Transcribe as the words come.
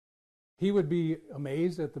He would be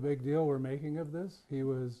amazed at the big deal we're making of this. He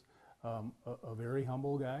was a very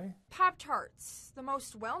humble guy. Pop-Tarts, the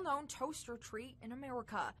most well-known toaster treat in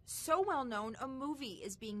America. So well-known, a movie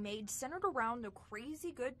is being made centered around the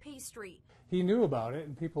crazy good pastry. He knew about it,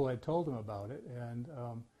 and people had told him about it, and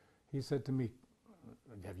he said to me,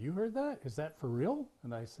 "Have you heard that? Is that for real?"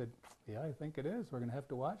 And I said, "Yeah, I think it is. We're going to have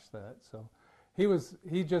to watch that." So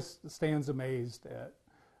he just stands amazed at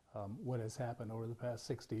what has happened over the past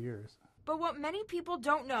 60 years. But what many people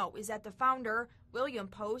don't know is that the founder, William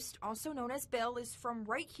Post, also known as Bill, is from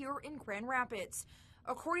right here in Grand Rapids.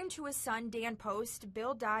 According to his son, Dan Post,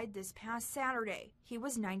 Bill died this past Saturday. He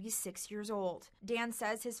was 96 years old. Dan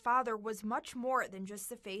says his father was much more than just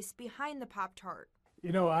the face behind the Pop-Tart.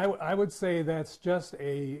 You know, I would say that's just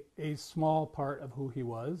a small part of who he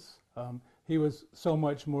was. He was so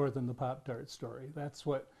much more than the Pop-Tart story. That's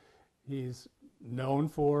what he's known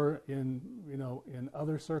for in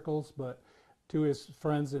other circles, but to his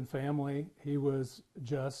friends and family, he was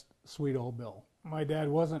just sweet old Bill. My dad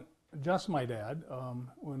wasn't just my dad.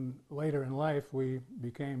 When later in life we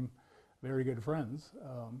became very good friends,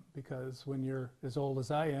 because when you're as old as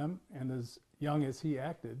I am and as young as he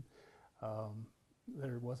acted,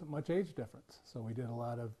 there wasn't much age difference. So we did a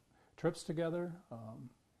lot of trips together.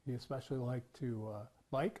 He especially liked to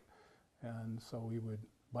bike, and so we would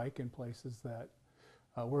bike in places that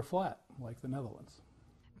were flat, like the Netherlands.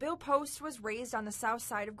 Bill Post was raised on the south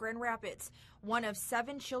side of Grand Rapids, one of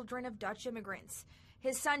 7 children of Dutch immigrants.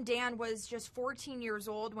 His son Dan was just 14 years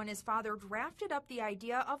old when his father drafted up the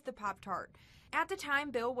idea of the Pop-Tart. At the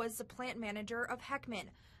time, Bill was the plant manager of Heckman,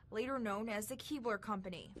 later known as the Keebler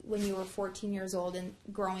Company. When you were 14 years old and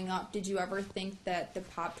growing up, did you ever think that the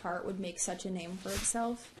Pop-Tart would make such a name for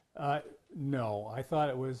itself? No, I thought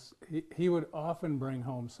it was, he would often bring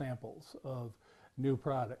home samples of new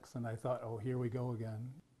products, and I thought, oh, here we go again.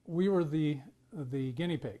 We were the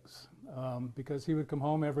guinea pigs, because he would come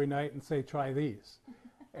home every night and say, try these.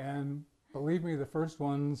 And believe me, the first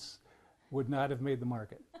ones would not have made the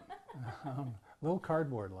market. A little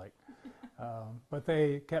cardboard-like. But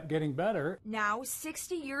they kept getting better. Now,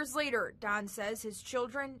 60 years later, Don says his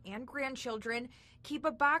children and grandchildren keep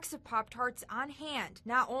a box of Pop-Tarts on hand,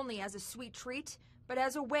 not only as a sweet treat, but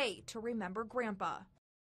as a way to remember Grandpa.